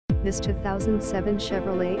This 2007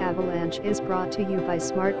 Chevrolet Avalanche is brought to you by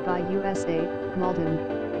Smart Buy USA,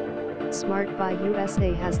 Malden. Smart Buy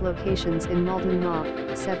USA has locations in Malden Ma,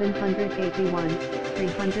 781,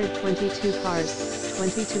 322 cars,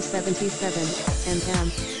 2277, and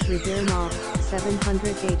Revere Ma,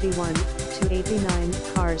 781, 289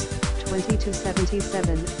 cars,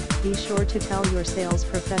 2277. Be sure to tell your sales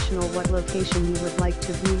professional what location you would like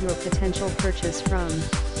to view your potential purchase from.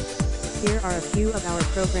 Here are a few of our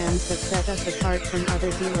programs that set us apart from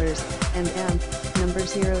other dealers, and number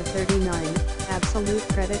 039, absolute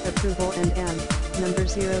credit approval, and number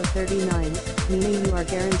 039, meaning you are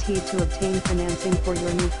guaranteed to obtain financing for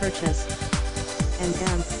your new purchase. And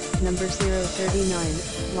number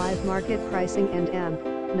 039, live market pricing, and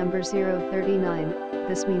number 039,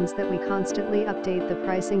 this means that we constantly update the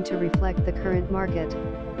pricing to reflect the current market.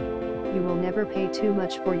 You will never pay too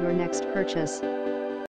much for your next purchase.